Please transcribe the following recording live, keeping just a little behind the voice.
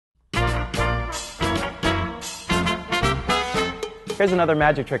Here's another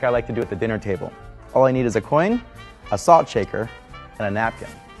magic trick I like to do at the dinner table. All I need is a coin, a salt shaker, and a napkin.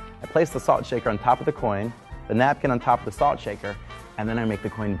 I place the salt shaker on top of the coin, the napkin on top of the salt shaker, and then I make the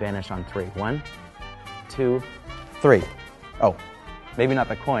coin vanish on 3. 1, 2, 3. Oh, maybe not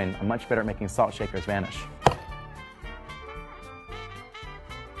the coin. I'm much better at making salt shakers vanish.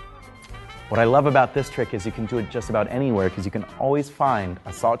 What I love about this trick is you can do it just about anywhere because you can always find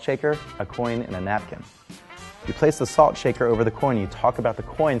a salt shaker, a coin, and a napkin. You place the salt shaker over the coin, you talk about the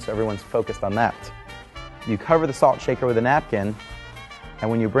coin so everyone's focused on that. You cover the salt shaker with a napkin, and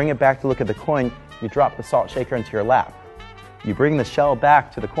when you bring it back to look at the coin, you drop the salt shaker into your lap. You bring the shell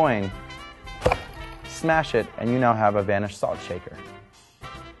back to the coin, smash it, and you now have a vanished salt shaker.